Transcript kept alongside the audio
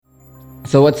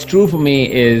So what's true for me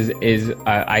is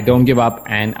I don't give up,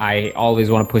 and I always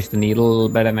want to push the needle a little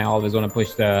bit, and I always want to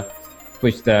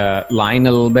push the line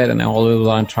a little bit, and I always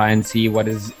want to try and see what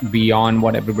is beyond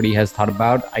what everybody has thought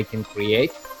about I can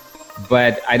create.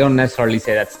 But I don't necessarily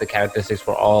say that's the characteristics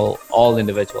for all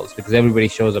individuals, because everybody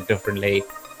shows up differently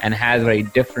and has a very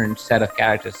different set of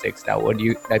characteristics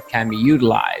that can be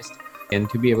utilized, and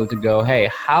to be able to go, hey,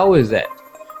 how is it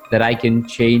that I can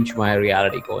change my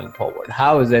reality going forward?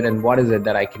 How is it and what is it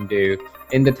that I can do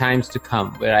in the times to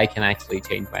come where I can actually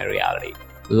change my reality?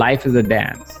 Life is a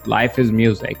dance. Life is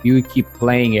music. You keep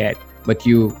playing it, but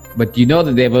you know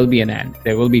that there will be an end.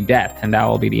 There will be death, and that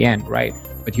will be the end, right?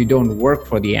 But you don't work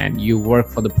for the end. You work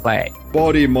for the play.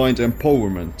 Body, mind,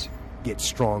 empowerment. Get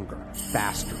stronger,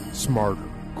 faster, smarter,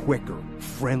 quicker,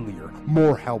 friendlier,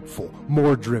 more helpful,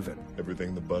 more driven.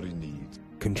 Everything the body needs.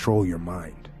 Control your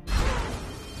mind.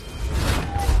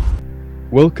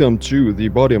 Welcome to the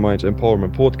Body, Mind,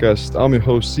 Empowerment Podcast. I'm your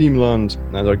host, Siimland,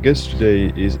 and our guest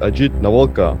today is Ajit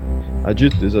Nawalka.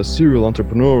 Ajit is a serial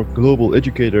entrepreneur, global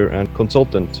educator, and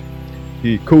consultant.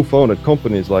 He co-founded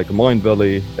companies like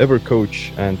Mindvalley,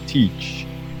 EverCoach, and Teach.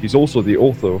 He's also the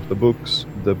author of the books,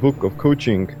 The Book of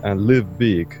Coaching and Live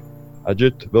Big.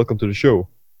 Ajit, welcome to the show.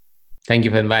 Thank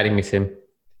you for inviting me, Sim.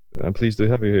 I'm pleased to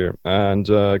have you here. And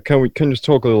can you just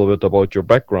talk a little bit about your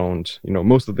background? You know,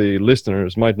 most of the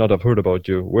listeners might not have heard about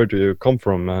you. Where do you come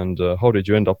from, and how did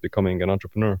you end up becoming an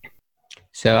entrepreneur?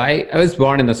 So I was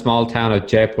born in the small town of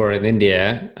Jaipur in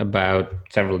India about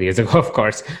several years ago, of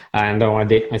course. I don't want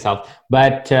to date myself,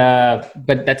 but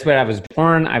that's where I was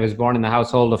born. I was born in the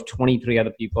household of 23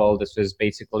 other people. This was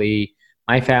basically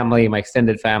my family, my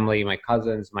extended family, my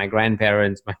cousins, my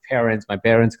grandparents, my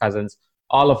parents' cousins.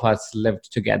 All of us lived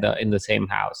together in the same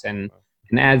house. And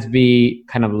as we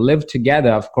kind of lived together,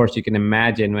 of course, you can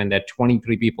imagine when there are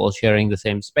 23 people sharing the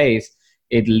same space,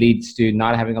 it leads to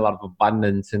not having a lot of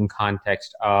abundance in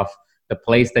context of the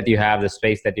place that you have, the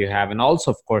space that you have, and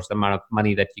also, of course, the amount of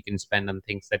money that you can spend on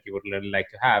things that you would really like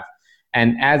to have.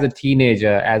 And as a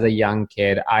teenager, as a young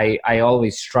kid, I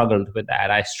always struggled with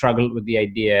that. I struggled with the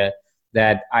idea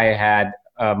that I had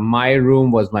my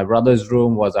room was my brother's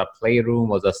room, was our playroom,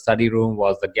 was a study room,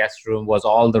 was the guest room, was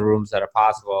all the rooms that are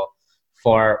possible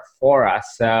for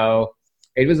us. So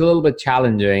it was a little bit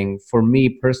challenging for me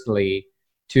personally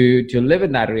to live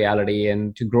in that reality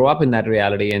and to grow up in that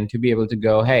reality and to be able to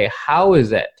go, hey, how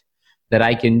is it that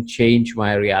I can change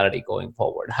my reality going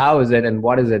forward? How is it and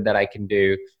what is it that I can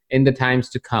do in the times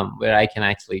to come where I can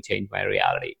actually change my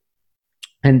reality?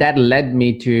 And that led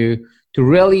me to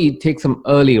really take some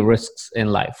early risks in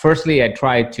life. Firstly, I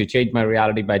tried to change my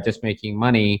reality by just making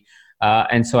money.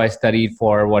 And so I studied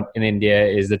for what in India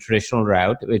is the traditional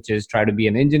route, which is try to be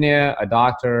an engineer, a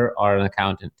doctor, or an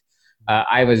accountant.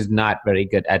 I was not very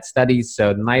good at studies,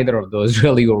 so neither of those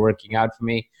really were working out for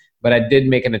me. But I did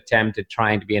make an attempt at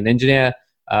trying to be an engineer.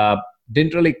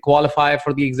 Didn't really qualify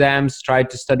for the exams, tried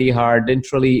to study hard, didn't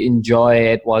really enjoy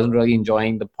it, wasn't really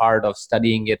enjoying the part of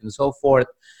studying it and so forth.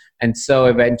 And so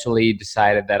eventually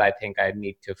decided that I think I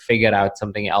need to figure out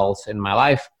something else in my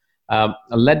life.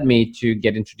 Led me to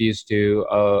get introduced to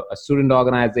a student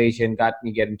organization, got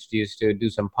me get introduced to do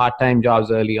some part-time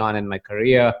jobs early on in my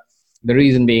career. The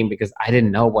reason being because I didn't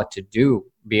know what to do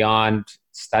beyond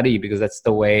study, because that's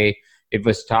the way it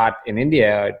was taught in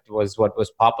India. It was what was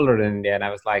popular in India. And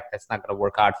I was like, that's not going to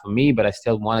work out for me, but I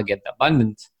still want to get the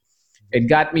abundance. It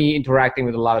got me interacting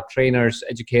with a lot of trainers,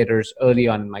 educators early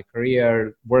on in my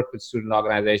career, worked with student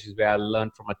organizations where I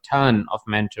learned from a ton of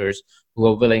mentors who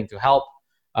were willing to help.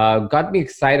 Got me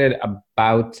excited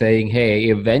about saying, hey,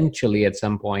 eventually at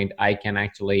some point I can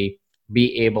actually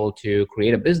be able to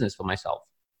create a business for myself.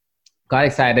 Got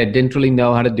excited, didn't really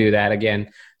know how to do that. Again,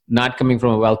 not coming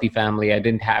from a wealthy family, I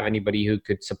didn't have anybody who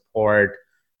could support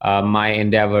my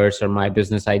endeavors or my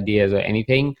business ideas or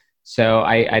anything. So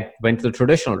I went to the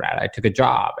traditional route. I took a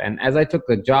job. And as I took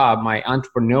the job, my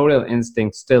entrepreneurial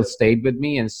instinct still stayed with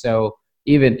me. And so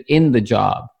even in the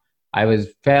job, I was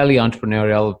fairly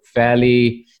entrepreneurial,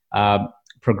 fairly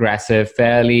progressive,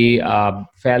 fairly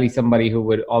somebody who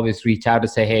would always reach out to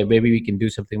say, hey, maybe we can do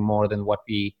something more than what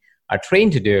we are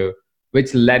trained to do,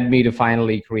 which led me to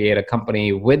finally create a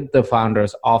company with the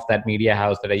founders of that media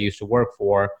house that I used to work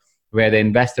for, where they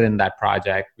invested in that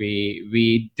project.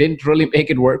 We didn't really make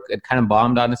it work. It kind of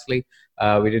bombed, honestly.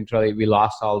 We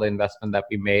lost all the investment that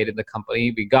we made in the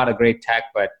company. We got a great tech,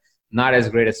 but not as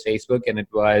great as Facebook. And it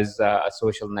was a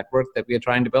social network that we were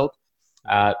trying to build.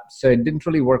 So it didn't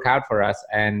really work out for us.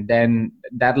 And then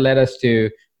that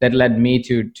led me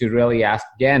to really ask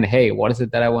again, hey, what is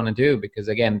it that I want to do? Because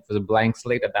again, it was a blank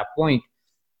slate at that point.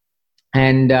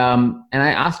 And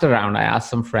I asked around. I asked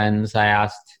some friends. I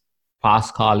asked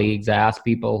past colleagues. I asked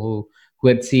people who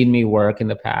had seen me work in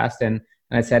the past, and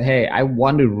I said, "Hey, I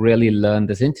want to really learn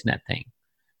this internet thing.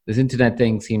 This internet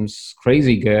thing seems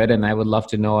crazy good, and I would love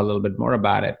to know a little bit more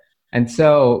about it." And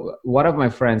so, one of my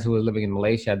friends who was living in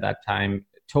Malaysia at that time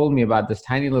told me about this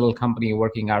tiny little company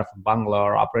working out of a bungalow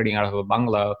or operating out of a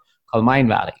bungalow called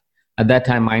Mindvalley. At that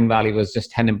time, Mindvalley was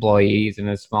just 10 employees in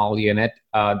a small unit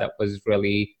that was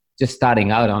really just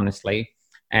starting out, honestly.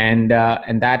 And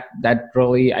that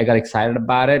really, I got excited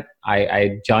about it.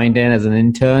 I joined in as an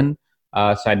intern,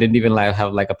 so I didn't even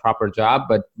have like a proper job.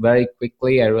 But very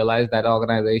quickly, I realized that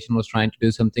organization was trying to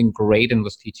do something great and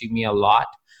was teaching me a lot.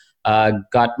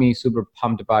 Got me super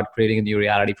pumped about creating a new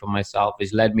reality for myself,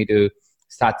 which led me to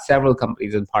start several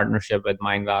companies in partnership with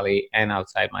Mindvalley and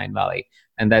outside Mindvalley.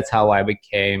 And that's how I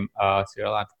became a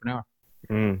serial entrepreneur.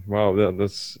 Wow,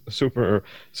 that's super,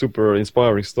 super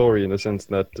inspiring story in the sense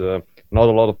that not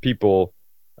a lot of people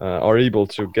are able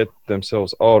to get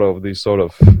themselves out of these sort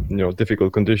of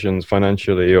difficult conditions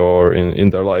financially or in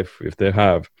their life if they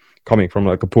have coming from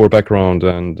like a poor background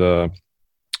and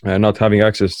not having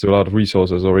access to a lot of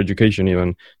resources or education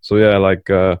even. So yeah, like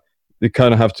you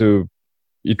kind of have to.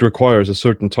 It requires a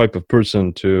certain type of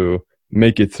person to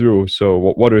make it through. So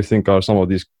what do you think are some of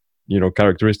these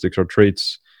characteristics or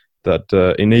traits that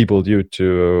enabled you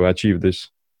to achieve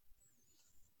this?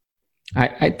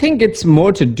 I think it's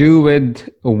more to do with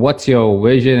what's your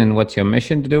vision and what's your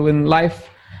mission to do in life.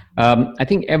 I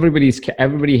think everybody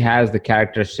has the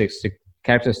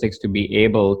characteristics to be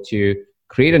able to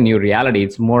create a new reality.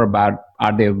 It's more about,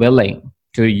 are they willing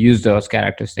to use those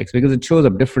characteristics, because it shows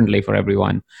up differently for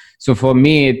everyone. So for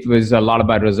me, it was a lot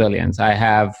about resilience. I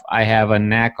have a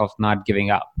knack of not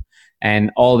giving up and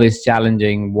always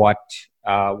challenging what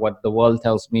the world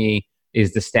tells me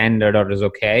is the standard or is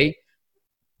okay.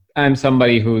 I'm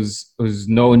somebody who's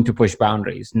known to push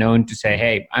boundaries, known to say,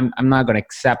 hey, I'm not going to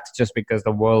accept just because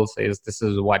the world says this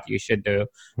is what you should do.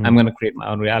 I'm going to create my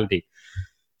own reality.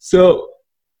 So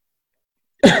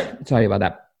sorry about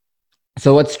that.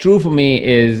 So what's true for me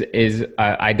is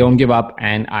I don't give up,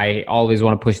 and I always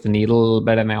want to push the needle a little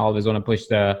bit, and I always want to push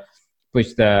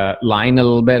the line a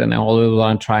little bit, and I always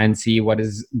want to try and see what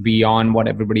is beyond what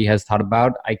everybody has thought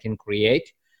about I can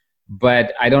create.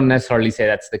 But I don't necessarily say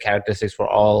that's the characteristics for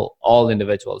all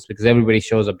individuals, because everybody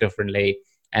shows up differently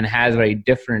and has a very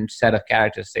different set of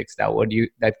characteristics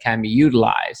that can be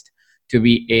utilized to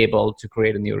be able to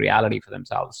create a new reality for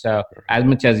themselves. So as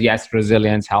much as yes,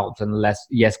 resilience helps, and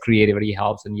yes, creativity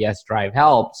helps, and yes, drive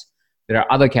helps, there are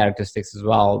other characteristics as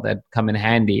well that come in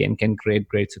handy and can create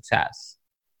great success.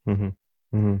 Mm-hmm.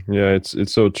 Mm-hmm. Yeah,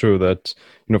 it's so true that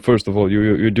first of all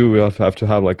you do have to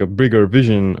have like a bigger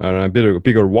vision and a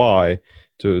bigger why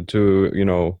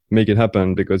to make it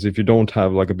happen, because if you don't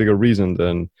have like a bigger reason,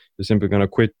 then you're simply gonna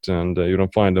quit and you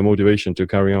don't find the motivation to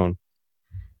carry on.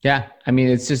 Yeah, I mean,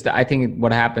 it's just, I think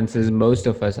what happens is most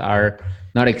of us are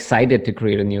not excited to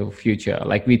create a new future.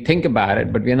 Like, we think about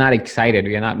it, but we're not excited.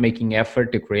 We are not making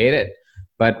effort to create it.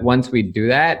 But once we do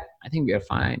that, I think we are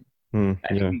fine. I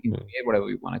think we can create whatever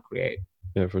we want to create.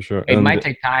 Yeah, for sure. It might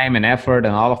take time and effort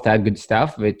and all of that good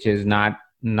stuff, which is not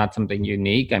something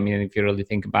unique. I mean, if you really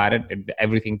think about it,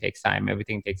 everything takes time.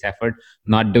 Everything takes effort.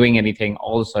 Not doing anything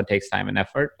also takes time and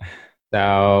effort.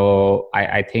 So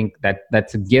I think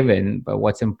that's a given, but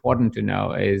what's important to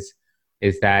know is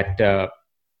that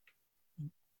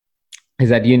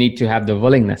you need to have the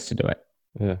willingness to do it.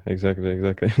 Yeah, exactly.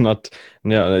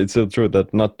 It's so true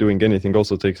that not doing anything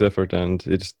also takes effort, and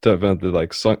it's definitely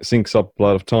like sinks up a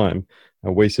lot of time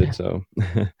and wasted. Yeah. So,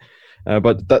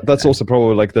 but that's also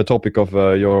probably like the topic of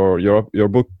your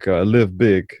book, Live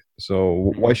Big.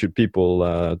 So why should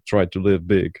people try to live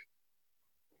big?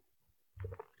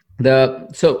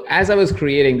 So as I was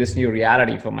creating this new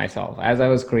reality for myself, as I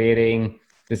was creating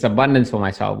this abundance for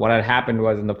myself, what had happened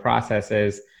was, in the process,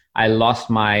 is I lost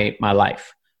my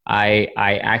life. I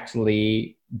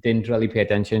actually didn't really pay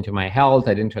attention to my health.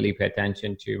 I didn't really pay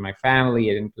attention to my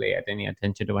family. I didn't pay any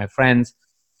attention to my friends,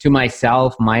 to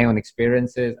myself, my own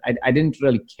experiences. I didn't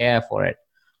really care for it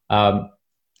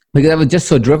because I was just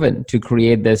so driven to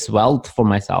create this wealth for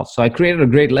myself. So I created a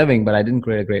great living, but I didn't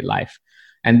create a great life.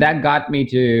 And that got me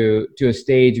to a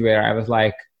stage where I was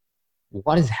like,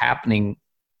 what is happening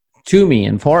to me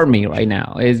and for me right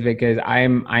now is because I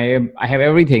have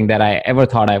everything that I ever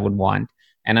thought I would want,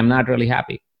 and I'm not really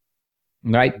happy.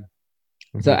 Right.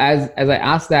 Mm-hmm. So as I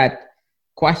asked that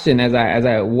question, as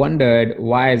I wondered,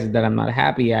 why is it that I'm not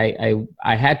happy? I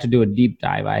had to do a deep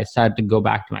dive. I started to go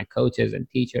back to my coaches and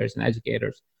teachers and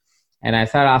educators And I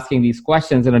started asking these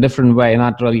questions in a different way,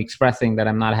 not really expressing that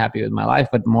I'm not happy with my life,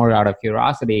 but more out of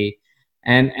curiosity.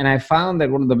 And I found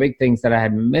that one of the big things that I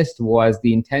had missed was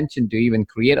the intention to even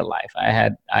create a life. I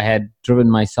had driven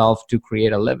myself to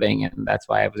create a living, and that's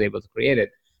why I was able to create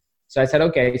it. So I said,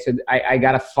 okay, so I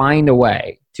got to find a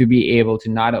way to be able to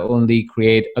not only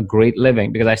create a great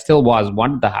living, because I still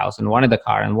wanted the house and wanted the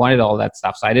car and wanted all that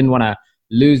stuff. So I didn't want to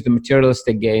lose the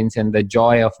materialistic gains and the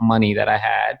joy of money that I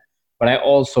had, but I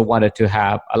also wanted to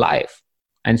have a life.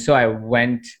 And so I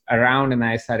went around and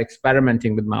I started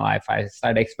experimenting with my life. I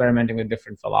started experimenting with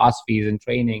different philosophies and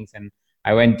trainings, and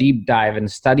I went deep dive and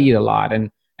studied a lot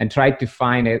and tried to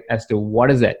find it as to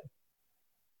what is it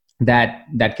that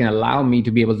can allow me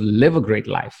to be able to live a great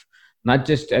life, not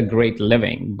just a great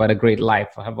living, but a great life.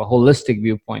 I have a holistic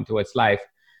viewpoint towards life.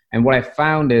 And what I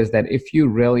found is that if you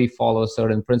really follow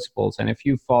certain principles and if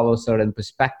you follow certain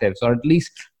perspectives, or at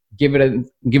least give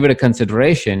it a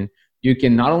consideration, you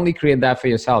can not only create that for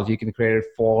yourself, you can create it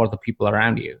for the people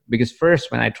around you. Because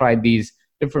first, when I tried these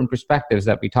different perspectives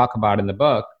that we talk about in the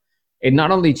book, it not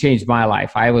only changed my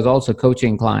life, I was also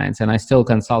coaching clients, and I still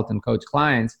consult and coach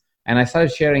clients. And I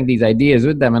started sharing these ideas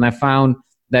with them, and I found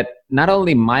that not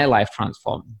only my life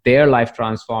transformed, their life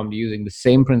transformed using the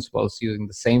same principles, using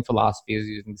the same philosophies,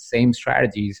 using the same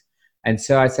strategies. And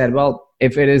so I said, well,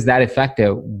 if it is that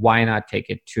effective, why not take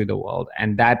it to the world?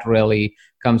 And that really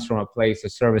comes from a place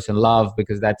of service and love,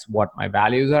 because that's what my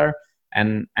values are.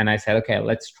 And I said, okay,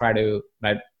 let's try to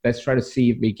see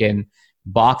if we can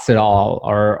box it all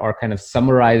or kind of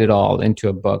summarize it all into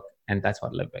a book. And that's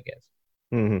what Live Big is.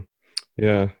 Mm-hmm.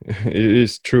 Yeah, it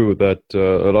is true that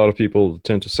a lot of people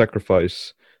tend to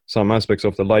sacrifice some aspects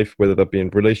of their life, whether that be in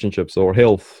relationships or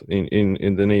health,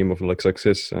 in the name of like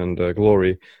success and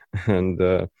glory. And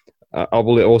I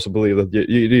also believe that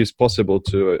it is possible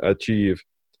to achieve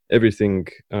everything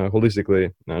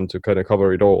holistically and to kind of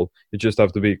cover it all. You just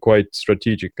have to be quite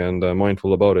strategic and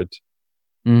mindful about it.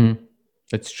 Mm-hmm.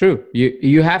 It's true.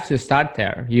 You have to start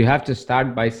there. You have to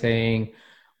start by saying,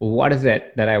 what is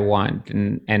it that I want,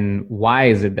 and why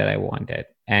is it that I want it?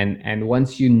 And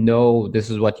once you know this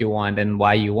is what you want and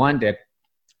why you want it,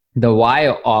 the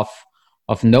why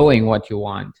of knowing what you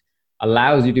want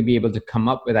allows you to be able to come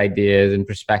up with ideas and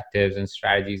perspectives and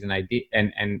strategies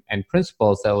and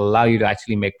principles that will allow you to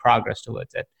actually make progress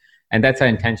towards it. And that's our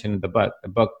intention of the book. The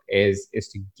book is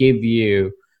to give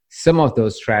you some of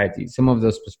those strategies, some of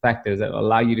those perspectives that will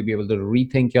allow you to be able to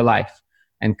rethink your life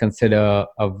and consider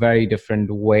a very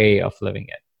different way of living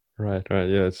it. Right.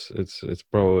 Yeah, it's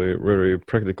probably very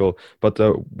practical. But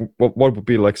what would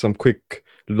be like some quick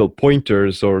little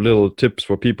pointers or little tips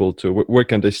for people to where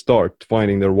can they start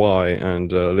finding their why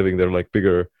and living their like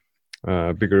bigger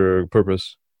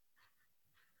purpose?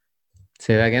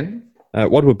 Say that again.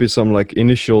 What would be some like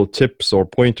initial tips or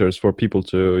pointers for people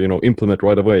to implement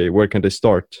right away? Where can they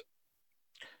start?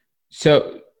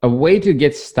 So a way to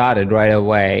get started right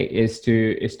away is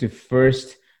to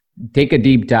first take a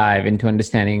deep dive into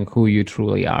understanding who you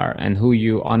truly are and who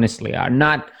you honestly are.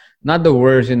 Not the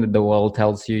version that the world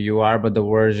tells you are, but the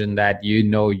version that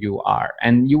you are.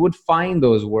 And you would find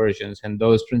those versions and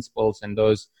those principles and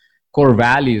those core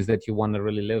values that you want to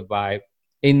really live by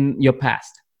in your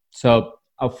past. So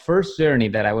a first journey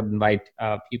that I would invite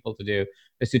people to do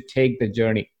is to take the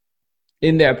journey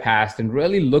in their past and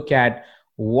really look at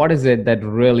what is it that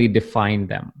really defined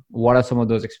them? What are some of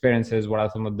those experiences? What are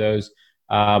some of those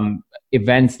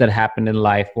events that happened in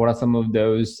life? What are some of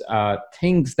those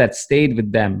things that stayed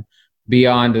with them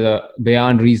beyond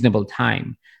reasonable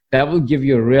time? That will give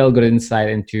you a real good insight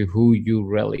into who you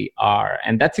really are.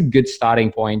 And that's a good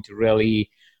starting point to really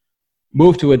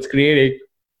move towards creating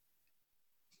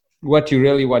what you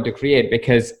really want to create.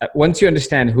 Because once you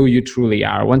understand who you truly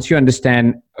are, once you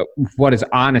understand what is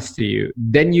honest to you,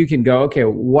 then you can go, okay,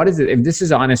 what is it? If this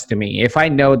is honest to me, if I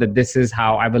know that this is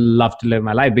how I would love to live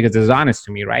my life because it's honest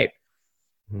to me, right?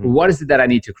 Mm-hmm. What is it that I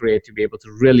need to create to be able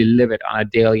to really live it on a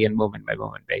daily and moment by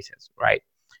moment basis, right?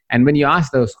 And when you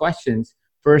ask those questions,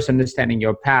 first understanding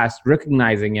your past,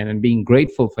 recognizing it and being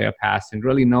grateful for your past and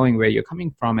really knowing where you're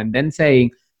coming from, and then saying,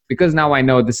 because now I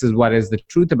know this is what is the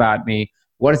truth about me,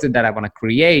 what is it that I want to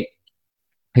create?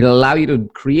 It'll allow you to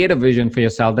create a vision for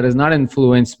yourself that is not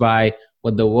influenced by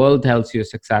what the world tells you is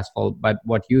successful, but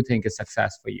what you think is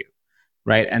success for you,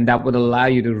 right? And that would allow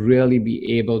you to really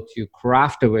be able to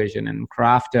craft a vision and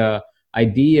craft a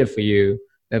idea for you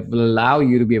that will allow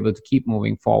you to be able to keep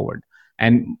moving forward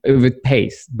and with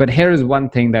pace. But here is one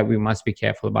thing that we must be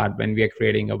careful about when we are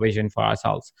creating a vision for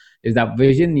ourselves, is that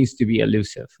vision needs to be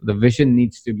elusive. The vision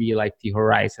needs to be like the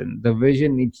horizon. The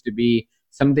vision needs to be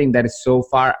something that is so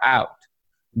far out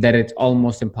that it's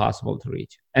almost impossible to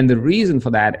reach. And the reason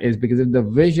for that is because if the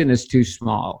vision is too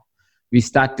small, we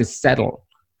start to settle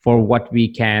for what we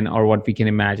can or what we can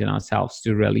imagine ourselves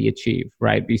to really achieve,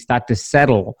 right? We start to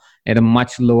settle at a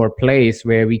much lower place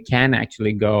where we can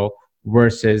actually go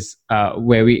versus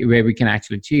where we can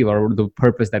actually achieve, or the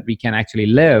purpose that we can actually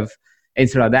live.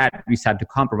 Instead of that, we start to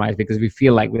compromise because we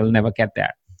feel like we'll never get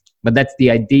there. But that's the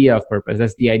idea of purpose.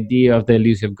 That's the idea of the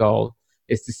elusive goal,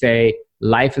 is to say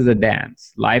life is a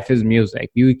dance, life is music.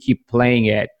 You keep playing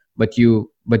it, but you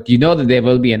know that there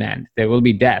will be an end. There will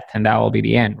be death, and that will be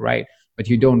the end, right? But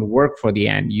you don't work for the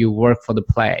end. You work for the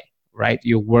play, right?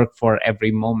 You work for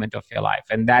every moment of your life.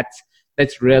 And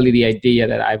that's really the idea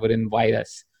that I would invite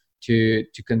us to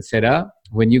consider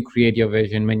when you create your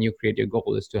vision, when you create your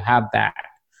goal, is to have that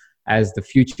as the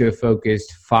future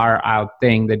focused, far out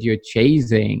thing that you're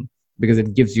chasing, because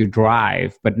it gives you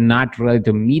drive, but not really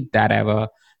to meet that ever,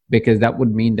 because that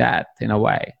would mean death in a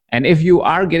way. And if you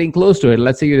are getting close to it,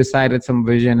 let's say you decided some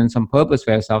vision and some purpose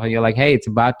for yourself, and you're like, hey, it's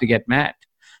about to get met.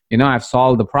 I've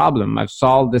solved the problem. I've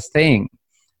solved this thing,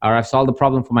 or I've solved the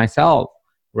problem for myself,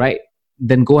 right?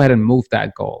 Then go ahead and move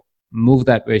that goal, move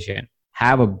that vision,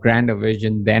 have a grander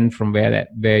vision than from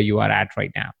where you are at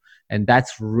right now. And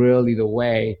that's really the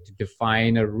way to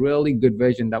define a really good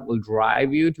vision that will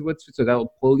drive you towards it, so that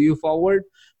will pull you forward,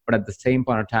 but at the same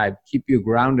point of time, keep you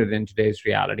grounded in today's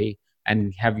reality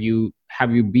and have you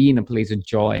be in a place of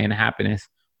joy and happiness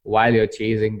while you're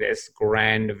chasing this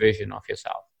grand vision of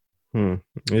yourself.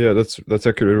 Yeah, that's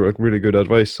actually really good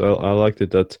advice. I liked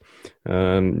it that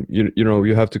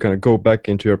you have to kind of go back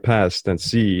into your past and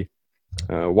see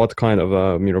what kind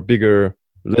of bigger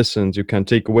lessons you can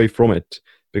take away from it,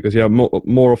 because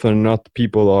more often than not,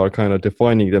 people are kind of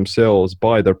defining themselves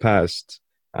by their past,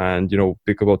 and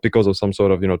because of some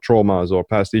sort of traumas or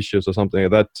past issues or something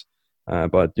like that.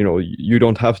 But you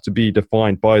don't have to be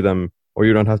defined by them, or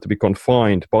you don't have to be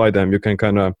confined by them. You can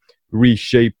kind of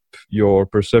reshape your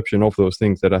perception of those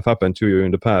things that have happened to you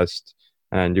in the past,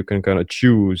 and you can kind of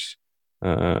choose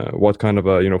what kind of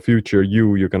a future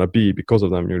you're gonna be because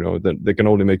of them. That they can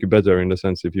only make you better in the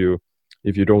sense if you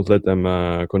don't let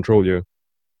them control you.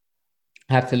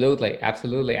 Absolutely.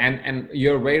 And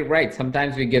you're very right.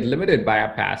 Sometimes we get limited by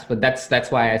our past, but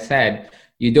that's why I said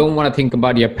you don't want to think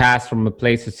about your past from a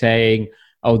place of saying,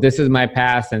 oh, this is my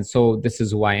past, and so this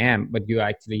is who I am. But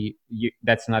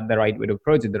that's not the right way to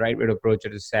approach it. The right way to approach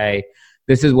it is say,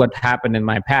 this is what happened in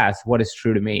my past. What is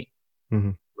true to me,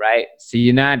 right? So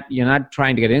you're not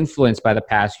trying to get influenced by the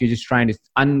past. You're just trying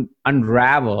to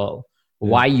unravel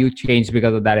why you changed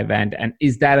because of that event, and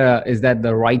is that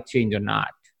the right change or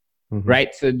not,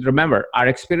 right? So remember, our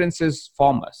experiences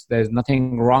form us. There's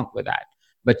nothing wrong with that.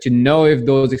 But to know if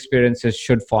those experiences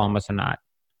should form us or not,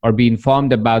 or be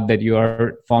informed about that you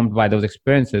are formed by those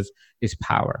experiences, is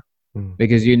power.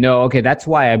 Because okay, that's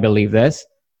why I believe this,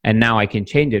 and now I can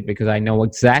change it because I know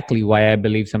exactly why I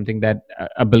believe something that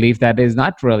a belief that is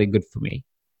not really good for me,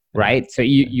 right? So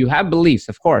you have beliefs,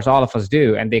 of course, all of us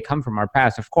do, and they come from our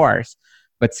past, of course.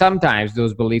 But sometimes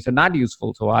those beliefs are not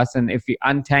useful to us, and if we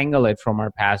untangle it from our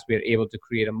past, we're able to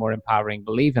create a more empowering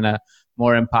belief and a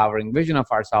more empowering vision of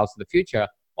ourselves in the future.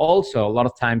 Also, a lot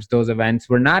of times those events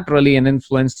were not really an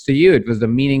influence to you. It was the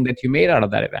meaning that you made out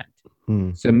of that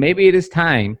event. So maybe it is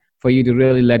time for you to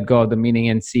really let go of the meaning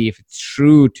and see if it's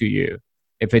true to you,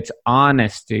 if it's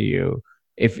honest to you,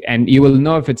 and you will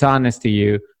know if it's honest to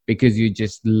you because you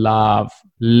just love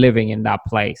living in that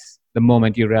place. The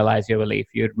moment you realize your belief,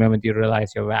 the moment you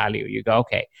realize your value, you go,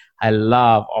 okay, I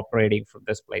love operating from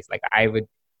this place. Like I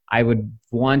would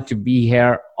want to be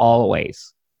here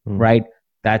always, right?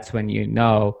 That's when you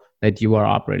know that you are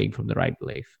operating from the right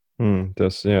belief.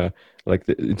 Like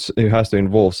it has to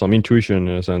involve some intuition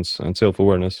in a sense and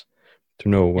self-awareness to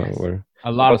know where.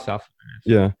 A lot of self-awareness.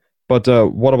 Yeah, but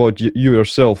what about you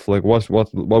yourself? Like, what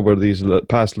were these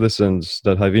past lessons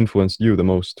that have influenced you the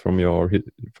most from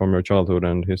your childhood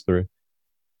and history?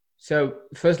 So,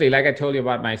 firstly, like I told you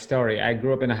about my story, I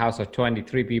grew up in a house of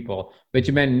 23 people,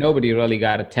 which meant nobody really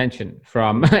got attention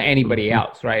from anybody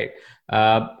else, right?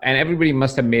 And everybody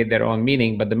must have made their own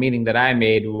meaning, but the meaning that I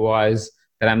made was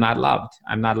that I'm not loved.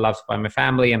 I'm not loved by my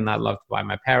family. I'm not loved by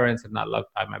my parents. I'm not loved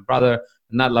by my brother.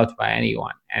 I'm not loved by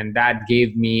anyone. And that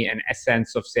gave me a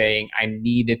sense of saying I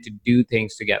needed to do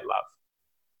things to get love,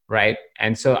 right?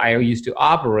 And so I used to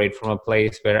operate from a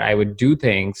place where I would do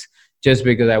things just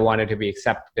because I wanted to be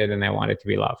accepted and I wanted to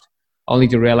be loved, only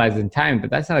to realize in time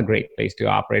that that's not a great place to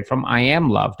operate from. I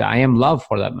am loved. I am loved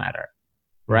for that matter.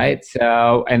 Right.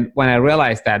 So, and when I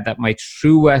realized that my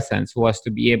true essence was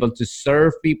to be able to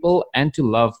serve people and to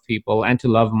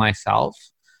love myself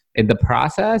in the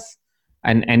process,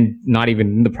 and not even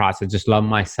in the process, just love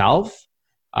myself,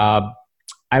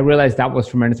 I realized that was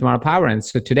tremendous amount of power. And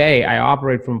so today I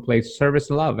operate from a place of service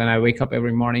and love. And I wake up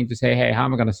every morning to say, hey, how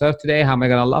am I going to serve today? How am I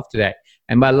going to love today?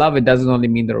 And by love, it doesn't only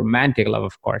mean the romantic love,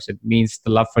 of course. It means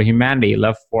the love for humanity,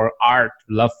 love for art,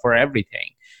 love for everything.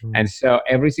 Mm. And so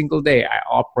every single day I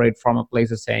operate from a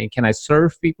place of saying, can I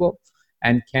serve people?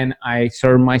 And can I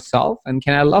serve myself? And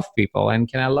can I love people? And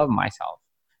can I love myself?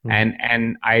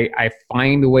 And I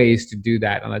find ways to do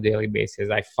that on a daily basis.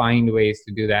 I find ways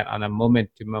to do that on a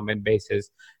moment-to-moment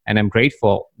basis. And I'm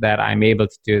grateful that I'm able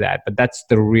to do that. But that's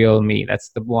the real me.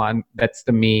 That's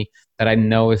the me that I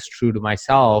know is true to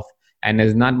myself and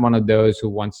is not one of those who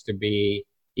wants to be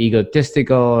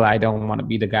egotistical. I don't want to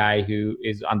be the guy who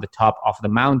is on the top of the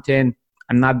mountain.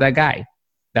 I'm not that guy.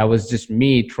 That was just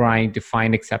me trying to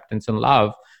find acceptance and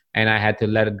love. And I had to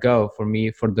let it go for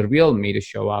the real me to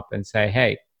show up and say,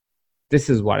 hey, this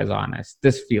is what is honest.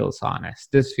 This feels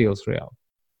honest. This feels real.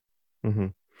 Mm-hmm.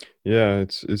 Yeah,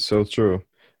 it's so true.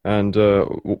 And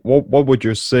what would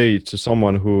you say to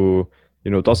someone who,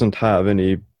 doesn't have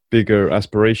any bigger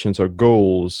aspirations or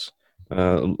goals,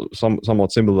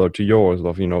 somewhat similar to yours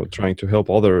of, trying to help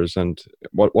others? And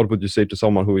what would you say to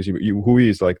someone who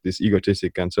is like this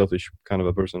egotistic and selfish kind of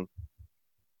a person?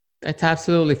 That's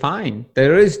absolutely fine.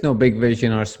 There is no big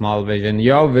vision or small vision.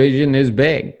 Your vision is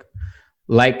big.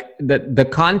 Like the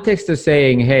context of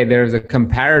saying, hey, there's a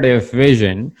comparative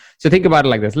vision. So think about it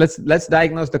like this. Let's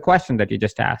diagnose the question that you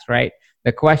just asked, right?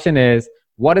 The question is,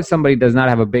 what if somebody does not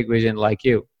have a big vision like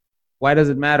you? Why does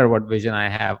it matter what vision I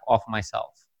have of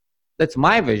myself? That's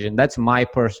my vision. That's my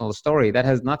personal story. That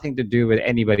has nothing to do with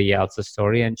anybody else's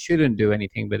story and shouldn't do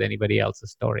anything with anybody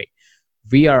else's story.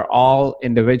 We are all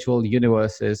individual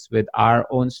universes with our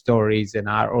own stories and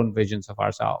our own visions of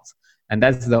ourselves. And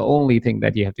that's the only thing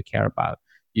that you have to care about.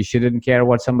 You shouldn't care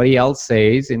what somebody else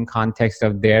says in context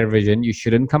of their vision. You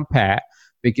shouldn't compare,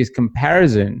 because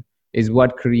comparison is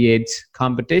what creates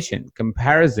competition.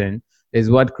 Comparison is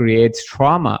what creates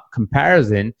trauma.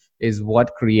 Comparison is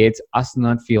what creates us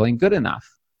not feeling good enough.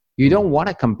 You don't want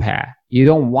to compare. You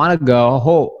don't want to go,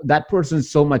 oh, that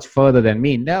person's so much further than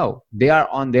me. No, they are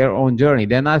on their own journey.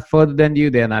 They're not further than you.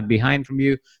 They're not behind from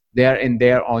you. They're in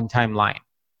their own timeline.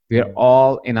 We're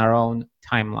all in our own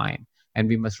timeline, and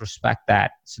we must respect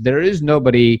that. So there is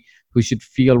nobody who should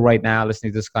feel right now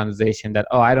listening to this conversation that,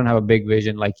 oh, I don't have a big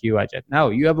vision like you, Ajit. No,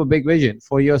 you have a big vision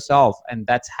for yourself, and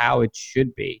that's how it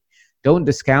should be. Don't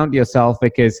discount yourself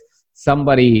because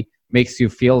somebody makes you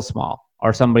feel small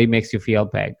or somebody makes you feel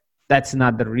big. That's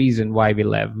not the reason why we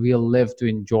live. We'll live to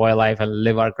enjoy life and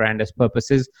live our grandest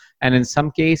purposes. And in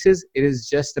some cases, it is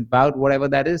just about whatever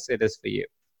that is, it is for you,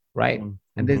 right? Mm-hmm.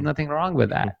 And there's nothing wrong with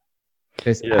that.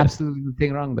 There's absolutely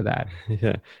nothing wrong with that.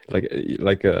 Yeah,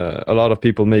 like a lot of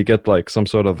people may get like some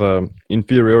sort of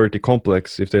inferiority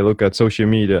complex if they look at social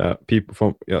media.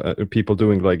 People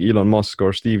doing like Elon Musk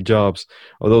or Steve Jobs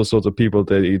or those sorts of people.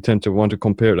 They tend to want to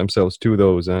compare themselves to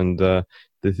those, and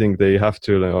they think they have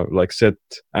to like set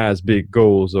as big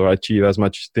goals or achieve as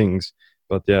much things.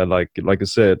 But yeah, like I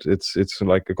said, it's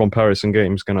like a comparison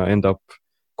game is gonna end up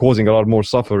causing a lot more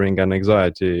suffering and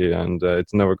anxiety, and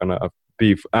it's never gonna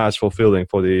be as fulfilling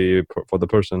for the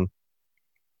person.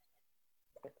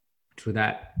 True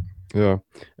that. Yeah,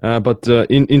 but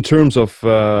in terms of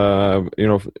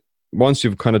once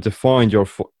you've kind of defined your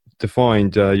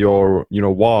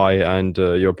why and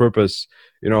your purpose,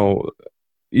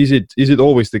 is it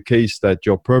always the case that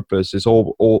your purpose is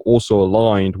also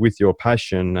aligned with your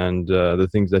passion and the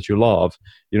things that you love?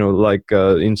 Like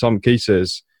in some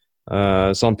cases,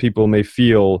 some people may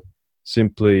feel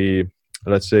simply,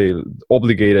 let's say,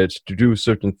 obligated to do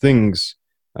certain things,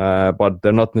 but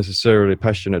they're not necessarily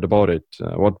passionate about it.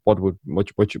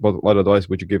 What advice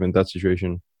would you give in that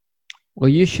situation? Well,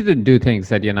 you shouldn't do things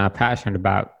that you're not passionate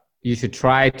about. You should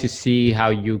try to see how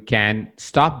you can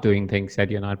stop doing things that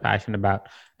you're not passionate about.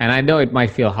 And I know it might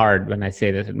feel hard when I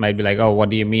say this. It might be like, oh, what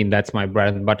do you mean? That's my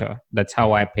bread and butter. That's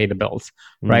how I pay the bills,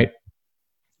 right?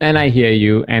 And I hear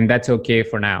you, and that's okay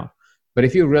for now. But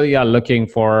if you really are looking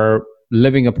for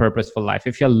living a purposeful life,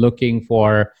 if you're looking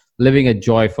for living a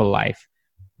joyful life,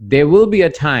 there will be a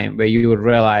time where you would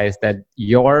realize that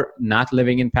you're not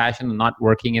living in passion, not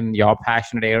working in your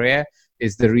passionate area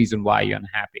is the reason why you're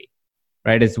unhappy,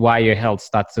 right? It's why your health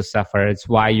starts to suffer. It's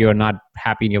why you're not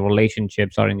happy in your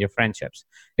relationships or in your friendships.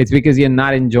 It's because you're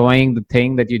not enjoying the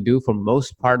thing that you do for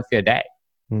most part of your day.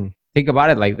 Think about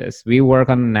it like this. We work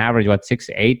on an average, 6,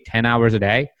 8, 10 hours a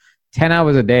day. 10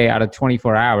 hours a day out of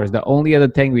 24 hours. The only other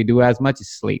thing we do as much is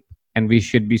sleep. And we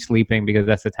should be sleeping because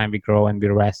that's the time we grow and we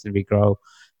rest and we grow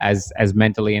as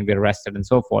mentally and we're rested and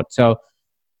so forth. So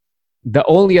the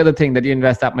only other thing that you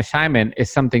invest that much time in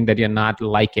is something that you're not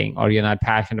liking or you're not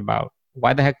passionate about.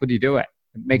 Why the heck would you do it?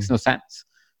 It makes no sense,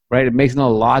 right? It makes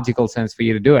no logical sense for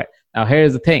you to do it. Now,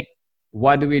 here's the thing.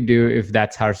 What do we do if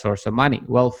that's our source of money?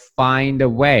 Well, find a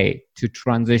way to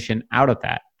transition out of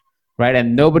that, right?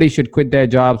 And nobody should quit their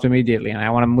jobs immediately. And I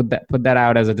want to put that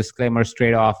out as a disclaimer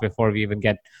straight off before we even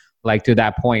get like to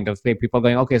that point of people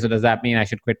going, okay, so does that mean I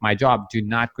should quit my job? Do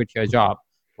not quit your job.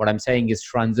 What I'm saying is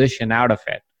transition out of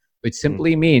it, which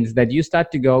simply means that you start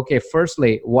to go, okay,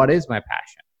 firstly, what is my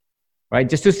passion? Right?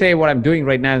 Just to say what I'm doing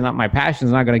right now is not my passion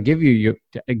is not going to give you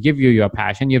your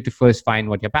passion. You have to first find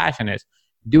what your passion is.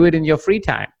 Do it in your free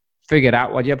time. Figure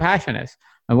out what your passion is.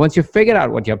 And once you figure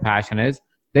out what your passion is,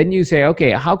 then you say,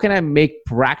 okay, how can I make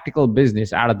practical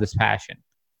business out of this passion?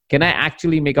 Can I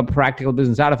actually make a practical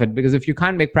business out of it? Because if you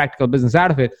can't make practical business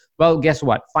out of it, well, guess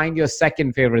what? Find your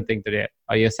second favorite thing to do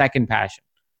or your second passion,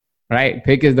 right?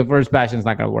 Because the first passion is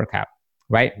not going to work out,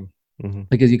 right? Mm-hmm.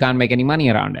 Because you can't make any money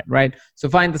around it, right? So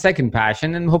find the second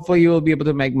passion and hopefully you will be able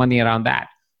to make money around that.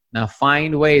 Now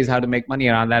find ways how to make money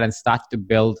around that and start to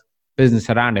build business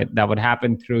around it. That would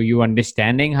happen through you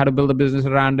understanding how to build a business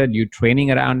around it, you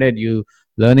training around it, you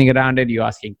learning around it, you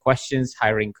asking questions,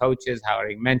 hiring coaches,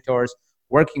 hiring mentors,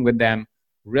 working with them,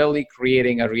 really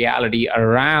creating a reality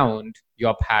around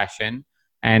your passion.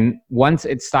 And once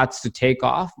it starts to take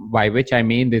off, by which I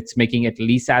mean it's making at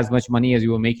least as much money as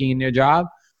you were making in your job,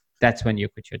 that's when you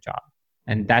quit your job.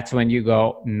 And that's when you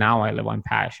go, now I live on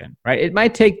passion, right? It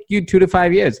might take you 2 to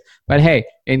 5 years, but hey,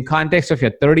 in context of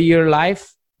your 30-year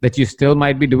life that you still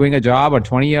might be doing a job or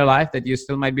 20-year life that you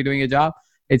still might be doing a job,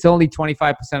 it's only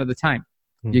 25% of the time.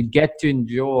 You get to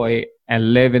enjoy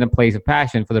and live in a place of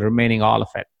passion for the remaining all of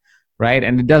it, right?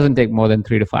 And it doesn't take more than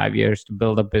 3 to 5 years to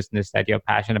build a business that you're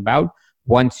passionate about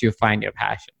once you find your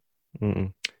passion. Mm-hmm.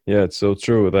 Yeah, it's so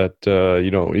true that,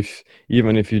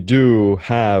 even if you do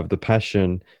have the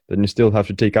passion, then you still have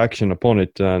to take action upon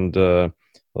it. And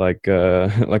like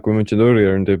we mentioned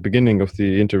earlier in the beginning of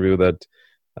the interview that,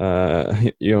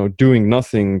 doing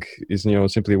nothing is,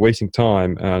 simply wasting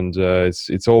time. And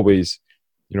it's always,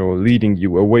 leading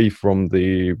you away from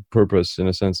the purpose in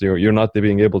a sense. You're not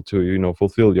being able to,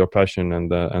 fulfill your passion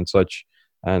and such.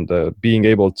 And being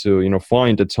able to,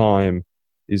 find the time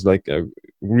is like a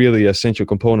really essential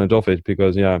component of it,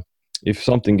 because if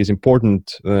something is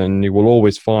important, then you will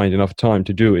always find enough time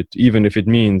to do it, even if it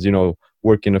means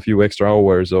working a few extra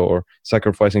hours or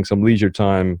sacrificing some leisure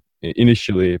time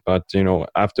initially, but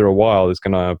after a while it's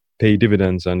gonna pay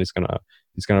dividends and it's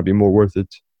gonna be more worth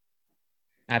it.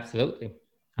 Absolutely.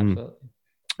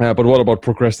 But what about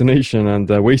procrastination and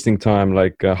wasting time?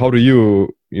 Like how do you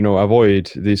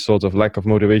avoid these sorts of lack of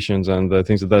motivations and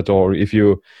things like that? Or if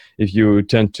you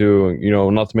tend to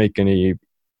not make any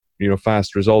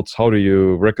fast results, how do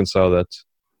you reconcile that?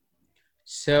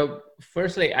 So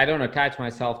firstly, I don't attach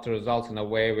myself to results in a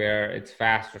way where it's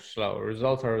fast or slow.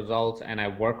 Results are results and I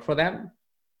work for them,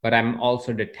 but I'm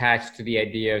also detached to the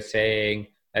idea of saying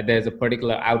that there's a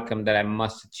particular outcome that I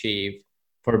must achieve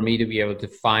for me to be able to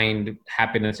find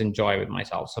happiness and joy with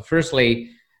myself. So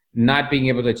firstly, not being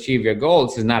able to achieve your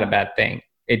goals is not a bad thing.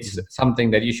 It's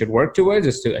something that you should work towards,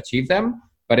 is to achieve them.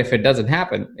 But if it doesn't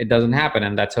happen, it doesn't happen,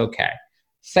 and that's okay.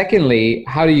 Secondly,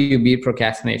 how do you beat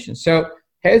procrastination? So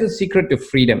here's the secret to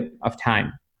freedom of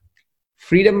time.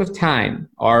 Freedom of time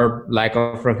or lack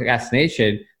of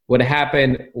procrastination would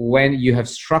happen when you have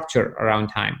structure around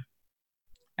time.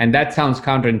 And that sounds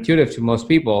counterintuitive to most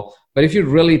people. But if you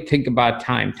really think about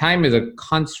time is a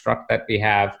construct that we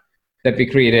have, that we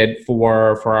created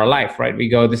for our life, right? We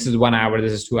go, this is 1 hour,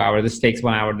 this is 2 hours, this takes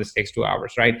 1 hour, this takes 2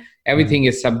 hours, right? Everything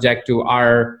is subject to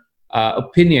our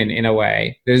opinion in a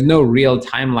way. There's no real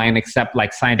timeline except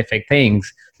like scientific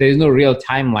things. There's no real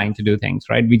timeline to do things,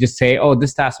 right? We just say, oh,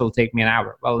 this task will take me an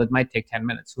hour. Well, it might take 10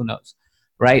 minutes, who knows,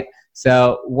 right?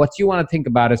 So what you want to think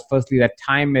about is firstly that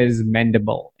time is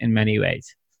mendable in many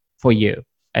ways for you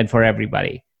and for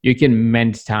everybody. You can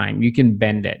mend time, you can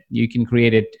bend it, you can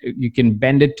create it, you can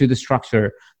bend it to the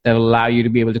structure that will allow you to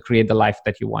be able to create the life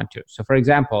that you want to. So for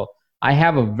example, I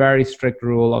have a very strict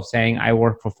rule of saying I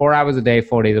work for 4 hours a day,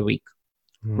 4 days a week,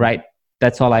 right?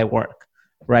 That's all I work,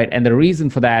 right? And the reason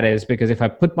for that is because if I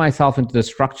put myself into the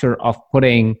structure of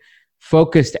putting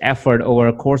focused effort over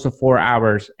a course of 4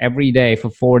 hours every day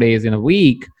for 4 days in a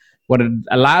week, what it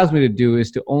allows me to do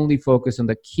is to only focus on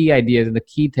the key ideas and the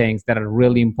key things that are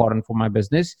really important for my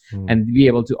business and be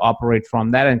able to operate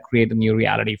from that and create a new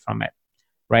reality from it,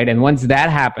 right? And once that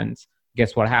happens,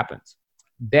 guess what happens?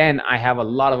 Then I have a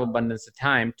lot of abundance of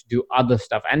time to do other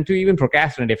stuff and to even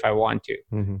procrastinate if I want to,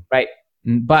 right?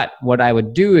 But what I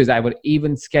would do is I would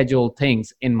even schedule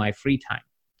things in my free time.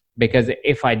 Because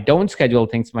if I don't schedule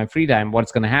things in my free time,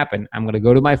 what's going to happen? I'm going to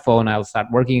go to my phone, I'll start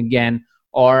working again,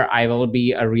 or I will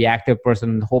be a reactive person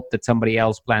and hope that somebody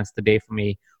else plans the day for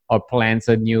me, or plans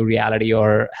a new reality,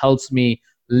 or helps me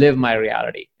live my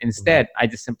reality. Instead, I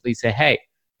just simply say, hey,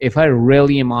 if I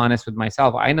really am honest with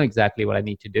myself, I know exactly what I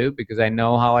need to do, because I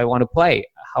know how I want to play,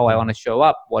 how I want to show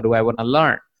up, what do I want to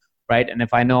learn, right? And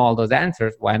if I know all those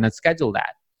answers, why not schedule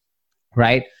that,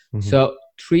 right? So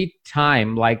treat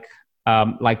time like a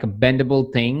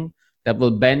bendable thing that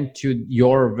will bend to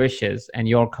your wishes and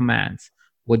your commands.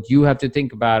 What you have to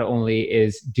think about only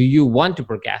is, do you want to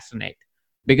procrastinate?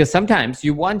 Because sometimes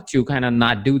you want to kind of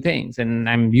not do things. And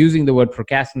I'm using the word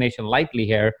procrastination lightly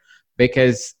here,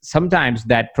 because sometimes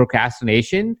that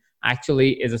procrastination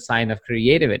actually is a sign of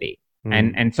creativity.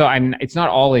 And so it's not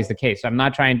always the case. So I'm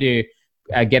not trying to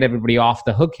get everybody off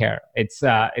the hook here. It's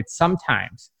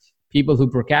sometimes people who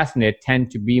procrastinate tend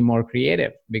to be more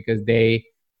creative, because they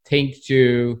think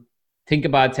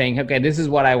about saying, okay, this is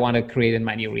what I want to create in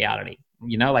my new reality.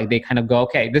 Like they kind of go,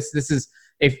 okay, this is,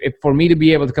 if for me to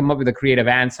be able to come up with a creative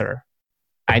answer,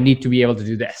 I need to be able to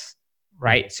do this,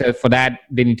 right? So for that,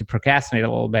 they need to procrastinate a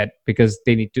little bit, because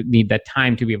they need that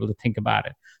time to be able to think about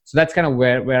it. So that's kind of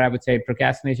where I would say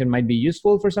procrastination might be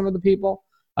useful for some of the people,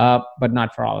 but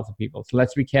not for all of the people. So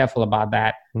let's be careful about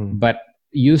that. But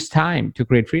use time to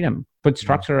create freedom. Put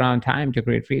structure around time to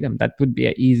create freedom. That would be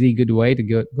an easy, good way to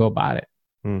go about it.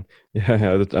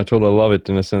 Yeah, I totally love it,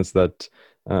 in a sense that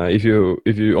if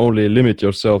you only limit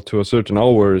yourself to a certain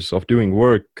hours of doing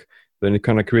work, then it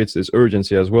kind of creates this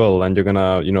urgency as well, and you're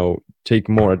gonna take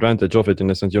more advantage of it. In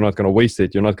a sense, you're not gonna waste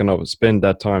it. You're not gonna spend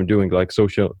that time doing like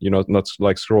social, not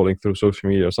like scrolling through social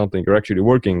media or something. You're actually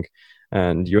working,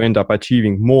 and you end up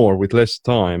achieving more with less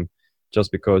time,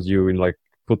 just because you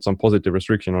put some positive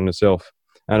restriction on yourself.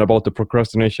 And about the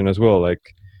procrastination as well,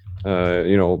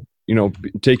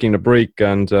 taking a break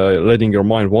and letting your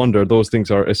mind wander, those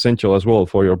things are essential as well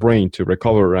for your brain to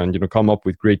recover and come up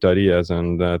with great ideas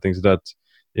and things that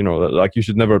like you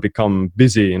should never become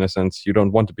busy. In a sense, you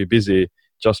don't want to be busy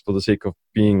just for the sake of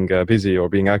being busy or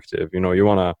being active. You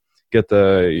want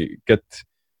to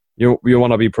you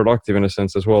want to be productive in a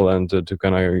sense as well, and to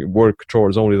kind of work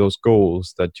towards only those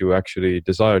goals that you actually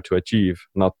desire to achieve,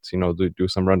 not do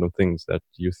some random things that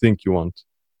you think you want.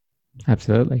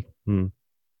 Absolutely.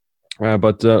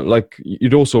 But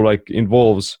it also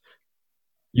involves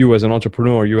you as an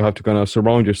entrepreneur. You have to kind of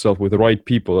surround yourself with the right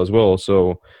people as well.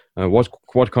 So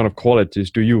what kind of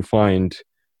qualities do you find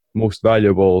most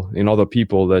valuable in other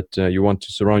people that you want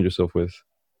to surround yourself with?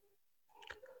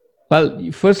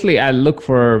 Well, firstly, I look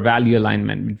for value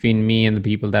alignment between me and the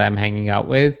people that I'm hanging out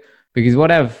with, because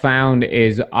what I've found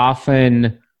is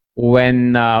often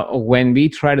when we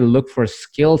try to look for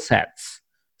skill sets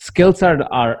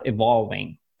are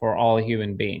evolving for all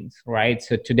human beings, right?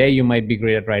 So today you might be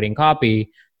great at writing copy.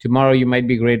 Tomorrow you might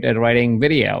be great at writing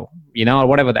video, or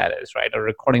whatever that is, right? Or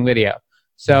recording video.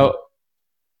 So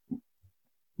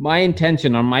my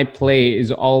intention or my play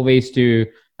is always to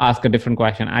ask a different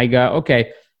question. I go,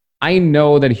 okay, I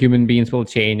know that human beings will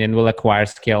change and will acquire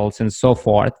skills and so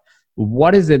forth.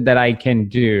 What is it that I can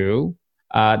do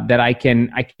that I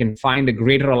can find a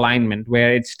greater alignment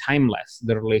where it's timeless,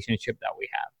 the relationship that we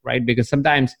have, right? Because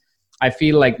sometimes I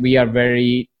feel like we are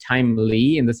very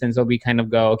timely in the sense of we kind of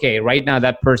go, okay, right now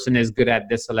that person is good at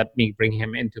this, so let me bring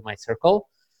him into my circle,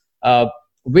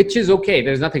 which is okay.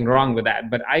 There's nothing wrong with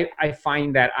that. But I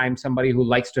find that I'm somebody who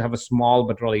likes to have a small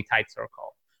but really tight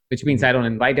circle, which means I don't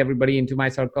invite everybody into my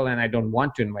circle, and I don't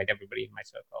want to invite everybody in my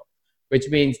circle, which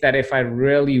means that if I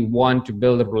really want to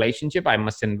build a relationship, I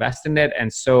must invest in it.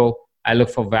 And so I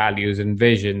look for values and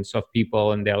visions of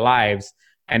people in their lives.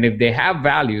 And if they have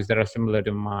values that are similar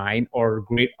to mine or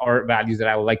values that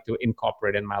I would like to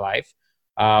incorporate in my life,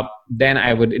 then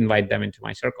I would invite them into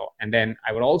my circle. And then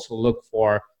I would also look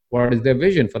for what is their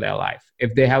vision for their life.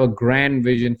 If they have a grand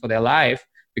vision for their life,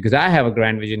 because I have a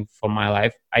grand vision for my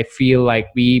life, I feel like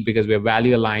because we're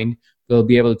value aligned, we'll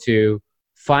be able to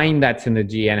find that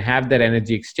synergy and have that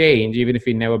energy exchange, even if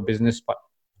we never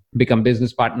become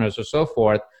business partners or so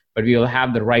forth, but we will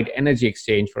have the right energy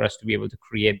exchange for us to be able to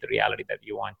create the reality that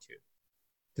we want to.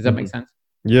 Does that make sense?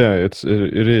 Yeah, it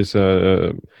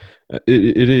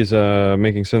is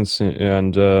making sense,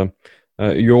 and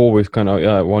you always kind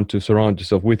of want to surround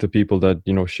yourself with the people that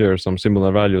share some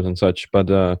similar values and such. But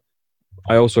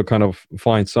I also kind of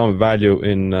find some value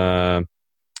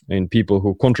in people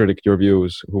who contradict your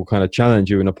views, who kind of challenge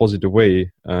you in a positive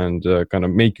way, and kind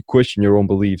of make you question your own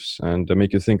beliefs and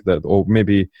make you think that, or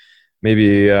maybe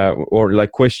or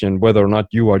question whether or not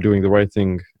you are doing the right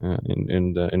thing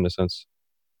in a sense.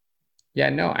 Yeah,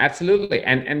 no, absolutely.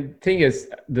 And thing is,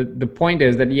 the point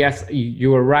is that yes,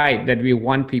 you are right that we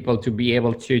want people to be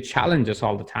able to challenge us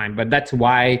all the time. But that's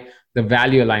why the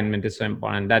value alignment is so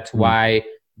important. That's Mm. why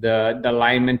the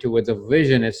alignment towards a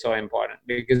vision is so important.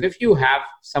 Because if you have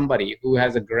somebody who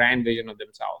has a grand vision of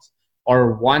themselves,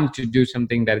 or want to do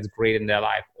something that is great in their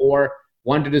life, or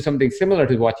want to do something similar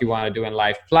to what you want to do in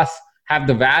life, plus have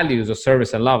the values of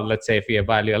service and love, let's say if we are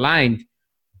value aligned,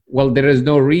 well, there is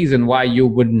no reason why you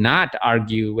would not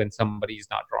argue when somebody's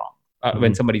not wrong,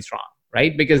 when somebody's wrong,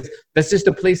 right? Because that's just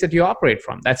the place that you operate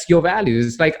from. That's your values.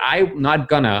 It's like, I'm not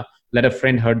gonna let a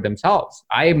friend hurt themselves.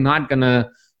 I'm not gonna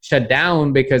shut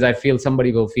down because I feel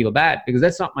somebody will feel bad, because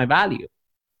that's not my value,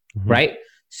 right?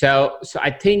 So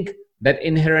I think that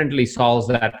inherently solves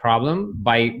that problem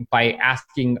by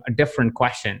asking a different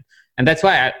question. And that's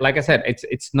why, like I said,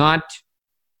 it's not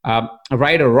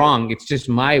right or wrong. It's just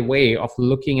my way of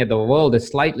looking at the world is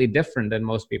slightly different than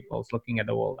most people's looking at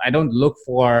the world. I don't look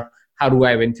for how do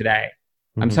I win today.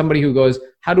 I'm somebody who goes,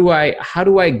 how do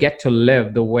I get to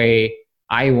live the way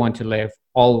I want to live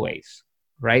always,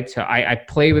 right? So I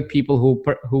play with people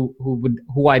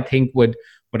who I think would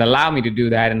allow me to do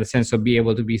that, in the sense of be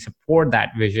able to support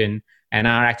that vision and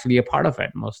are actually a part of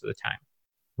it most of the time.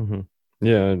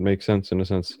 Yeah, it makes sense in a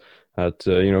sense that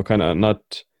kind of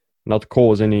not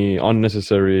cause any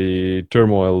unnecessary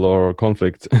turmoil or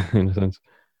conflict in a sense.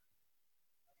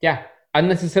 Yeah,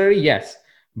 unnecessary, yes.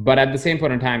 But at the same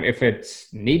point in time, if it's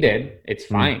needed, it's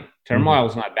fine. Turmoil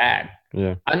is not bad.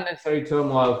 Yeah. Unnecessary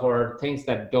turmoil for things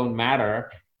that don't matter,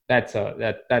 that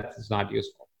is not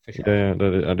useful, for sure. Yeah,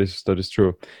 that is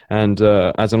true. And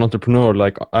as an entrepreneur,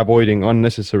 like avoiding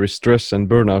unnecessary stress and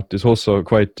burnout is also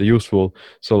quite useful.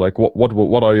 So like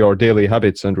what are your daily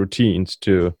habits and routines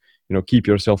to keep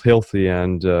yourself healthy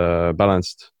and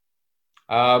balanced?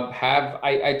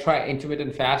 I try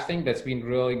intermittent fasting. That's been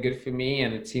really good for me,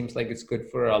 and it seems like it's good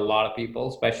for a lot of people,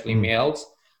 especially males.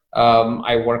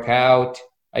 I work out.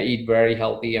 I eat very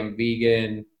healthy. I'm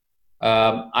vegan.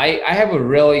 I have a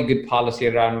really good policy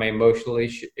around my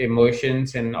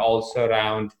emotions, and also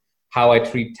around how I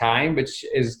treat time, which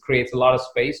creates a lot of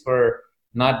space for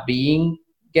not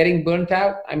getting burnt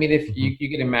out. I mean, if you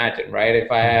can imagine, right? If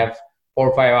I have 4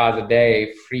 or 5 hours a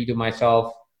day free to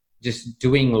myself, just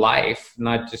doing life,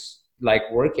 not just like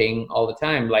working all the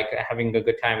time, like having a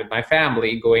good time with my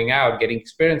family, going out, getting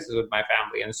experiences with my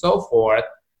family, and so forth.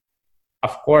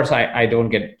 Of course, I don't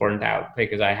get burnt out,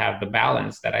 because I have the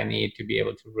balance that I need to be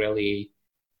able to really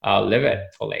live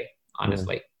it fully,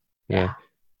 honestly. Yeah.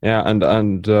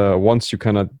 And once you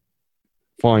kind of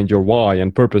find your why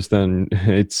and purpose, then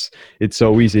it's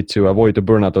so easy to avoid the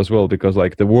burnout as well, because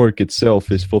like the work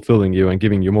itself is fulfilling you and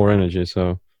giving you more energy.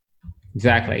 So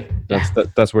exactly,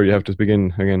 that's where you have to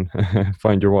begin again.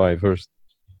 Find your why first.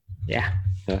 Yeah.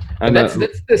 And that's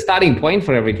the starting point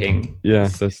for everything. Yeah,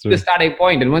 that's true. The starting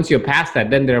point, and once you're past that,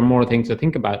 then there are more things to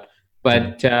think about,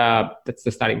 but that's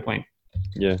the starting point.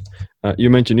 Yeah. You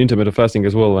mentioned intermittent fasting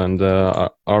as well, and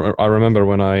I remember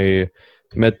when I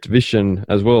met Vishen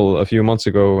as well a few months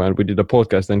ago, and we did a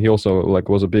podcast, and he also like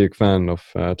was a big fan of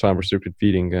time restricted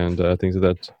feeding and things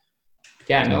like that.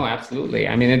 Yeah, no, absolutely.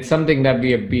 I mean, it's something that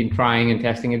we have been trying and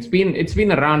testing. It's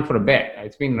been around for a bit.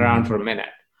 It's been around for a minute.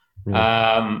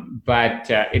 But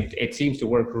it seems to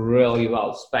work really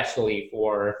well, especially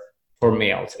for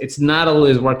males. It's not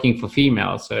always working for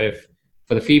females. So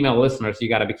for the female listeners, you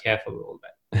got to be careful a little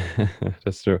bit.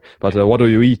 That's true. But what do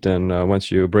you eat then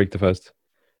once you break the fast?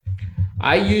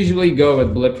 I usually go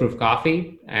with bulletproof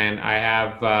coffee, and I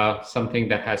have something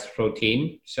that has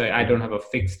protein. So I don't have a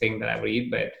fixed thing that I would eat,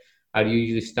 but I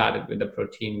usually start it with a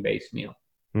protein-based meal.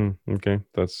 Okay,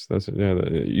 that's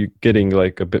you're getting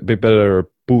like a bit better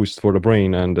boost for the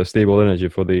brain and a stable energy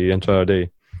for the entire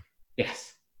day.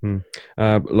 Yes. We're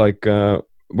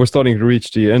starting to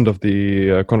reach the end of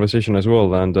the conversation as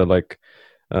well, and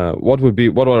what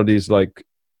are these like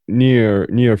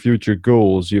near future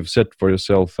goals you've set for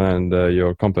yourself and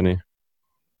your company?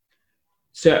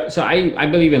 So I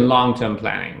believe in long-term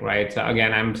planning, right? So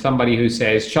again, I'm somebody who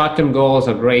says short-term goals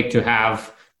are great to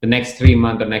have the next 3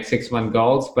 month or next 6 month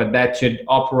goals, but that should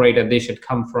operate, and they should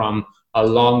come from a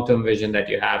long-term vision that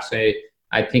you have. So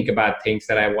I think about things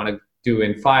that I want to do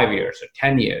in 5 years or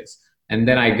 10 years. And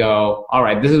then I go, all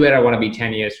right, this is where I want to be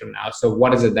 10 years from now. So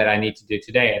what is it that I need to do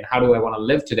today? And how do I want to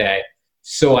live today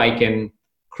so I can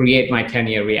create my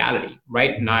 10-year reality,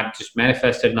 right? Not just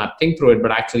manifest it, not think through it, but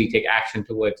actually take action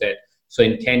towards it. So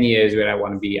in 10 years where I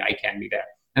want to be, I can be there.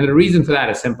 And the reason for that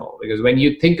is simple, because when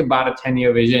you think about a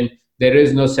 10-year vision, there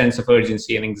is no sense of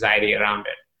urgency and anxiety around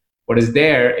it. What is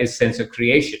there is sense of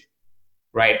creation,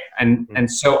 right? And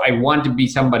so I want to be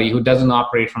somebody who doesn't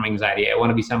operate from anxiety. I want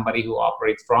to be somebody who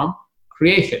operates from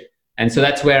creation. And so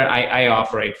that's where I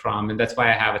operate from. And that's why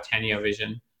I have a 10-year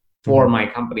vision for my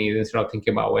company instead of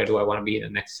thinking about where do I want to be in the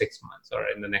next 6 months or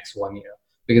in the next 1 year,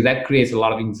 because that creates a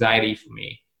lot of anxiety for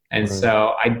me. And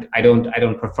so I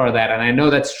don't prefer that. And I know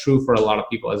that's true for a lot of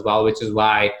people as well, which is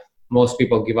why most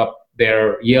people give up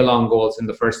their year-long goals in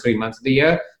the first 3 months of the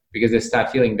year, because they start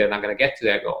feeling they're not going to get to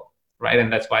their goal, right?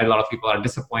 And that's why a lot of people are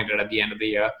disappointed at the end of the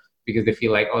year, because they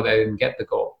feel like, oh, they didn't get the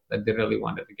goal that they really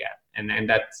wanted to get. And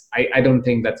that's, I don't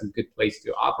think that's a good place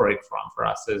to operate from for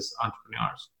us as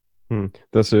entrepreneurs.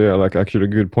 That's actually a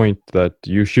good point, that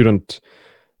you shouldn't,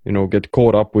 get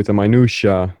caught up with the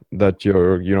minutia that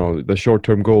your, the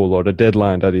short-term goal or the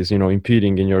deadline that is,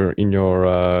 impeding in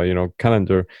your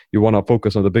calendar. You want to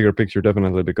focus on the bigger picture,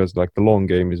 definitely, because like the long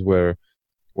game is where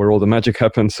all the magic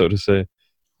happens, so to say.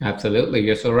 Absolutely.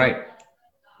 You're so right.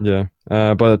 Yeah.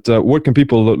 But where can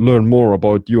people learn more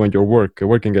about you and your work?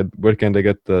 Where can they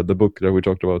get the book that we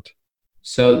talked about?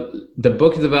 So the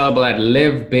book is available at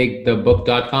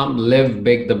livebigthebook.com,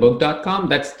 livebigthebook.com.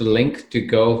 That's the link to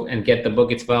go and get the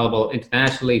book. It's available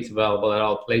internationally. It's available at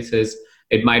all places.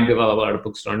 It might be available at a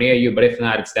bookstore near you, but if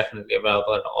not, it's definitely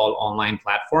available at all online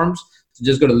platforms. So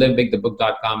just go to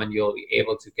livebigthebook.com and you'll be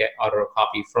able to order a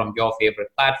copy from your favorite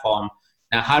platform.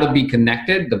 Now, how to be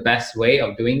connected? The best way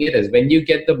of doing it is when you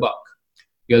get the book,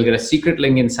 you'll get a secret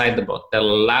link inside the book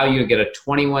that'll allow you to get a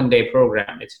 21-day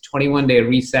program. It's a 21-day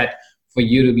reset for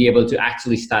you to be able to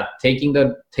actually start taking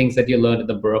the things that you learned in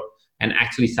the book and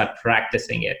actually start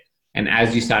practicing it. And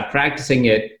as you start practicing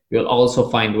it, you'll also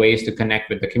find ways to connect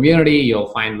with the community. You'll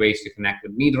find ways to connect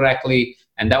with me directly.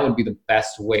 And that would be the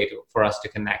best way for us to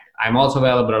connect. I'm also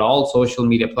available at all social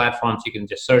media platforms. You can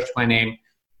just search my name.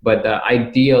 But the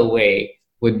ideal way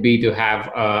would be to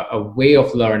have a way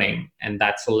of learning, and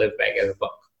that's to Live Big as a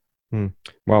book.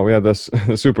 Wow, yeah, that's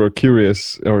super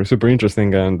curious or super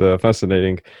interesting and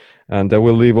fascinating. And I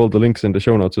will leave all the links in the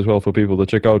show notes as well for people to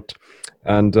check out.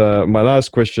 And my last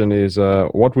question is,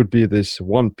 what would be this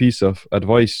one piece of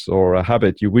advice or a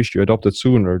habit you wish you adopted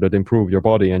sooner that improved your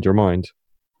body and your mind?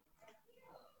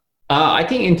 I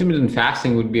think intermittent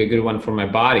fasting would be a good one for my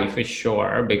body for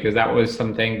sure, because that was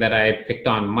something that I picked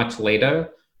on much later.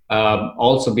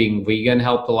 Also being vegan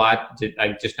helped a lot,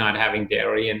 just not having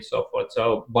dairy and so forth.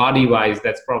 So body-wise,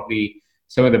 that's probably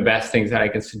some of the best things that I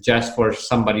can suggest for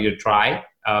somebody to try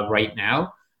right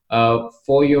now.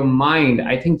 For your mind,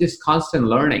 I think just constant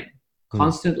learning,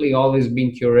 constantly always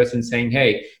being curious and saying,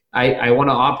 hey, I want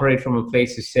to operate from a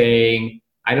place of saying,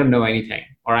 I don't know anything,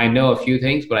 or I know a few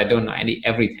things, but I don't know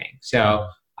everything. So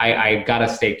I got to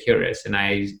stay curious, and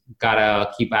I got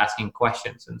to keep asking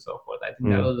questions and so forth. I think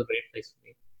that was a great place for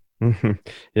me.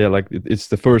 Yeah, like it's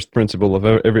the first principle of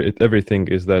everything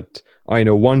is that I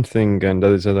know one thing, and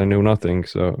that is that I know nothing.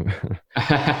 So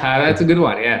that's a good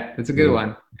one. Yeah, that's a good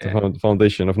one. The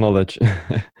foundation of knowledge.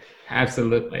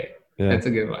 Absolutely. Yeah. That's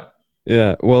a good one.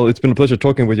 Yeah. Well, it's been a pleasure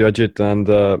talking with you, Ajit, and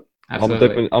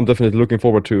I'm definitely looking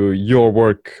forward to your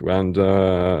work and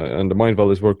the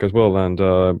Mindvalley's work as well, and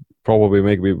probably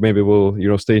maybe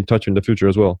we'll stay in touch in the future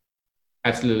as well.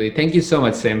 Absolutely. Thank you so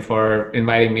much, Sim, for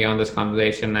inviting me on this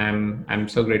conversation. I'm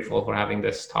so grateful for having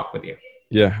this talk with you.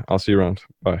 Yeah, I'll see you around.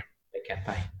 Bye. Take care.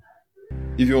 Bye.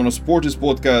 If you want to support this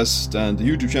podcast and the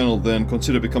YouTube channel, then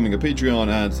consider becoming a Patreon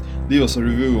and leave us a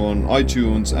review on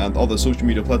iTunes and other social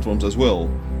media platforms as well.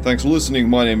 Thanks for listening.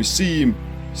 My name is Sim.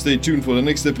 Stay tuned for the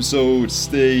next episode.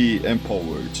 Stay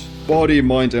empowered. Body,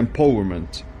 mind,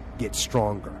 empowerment. Get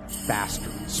stronger, faster,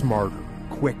 smarter,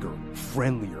 quicker,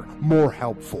 friendlier, more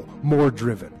helpful, more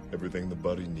driven. Everything the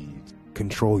body needs.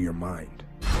 Control your mind.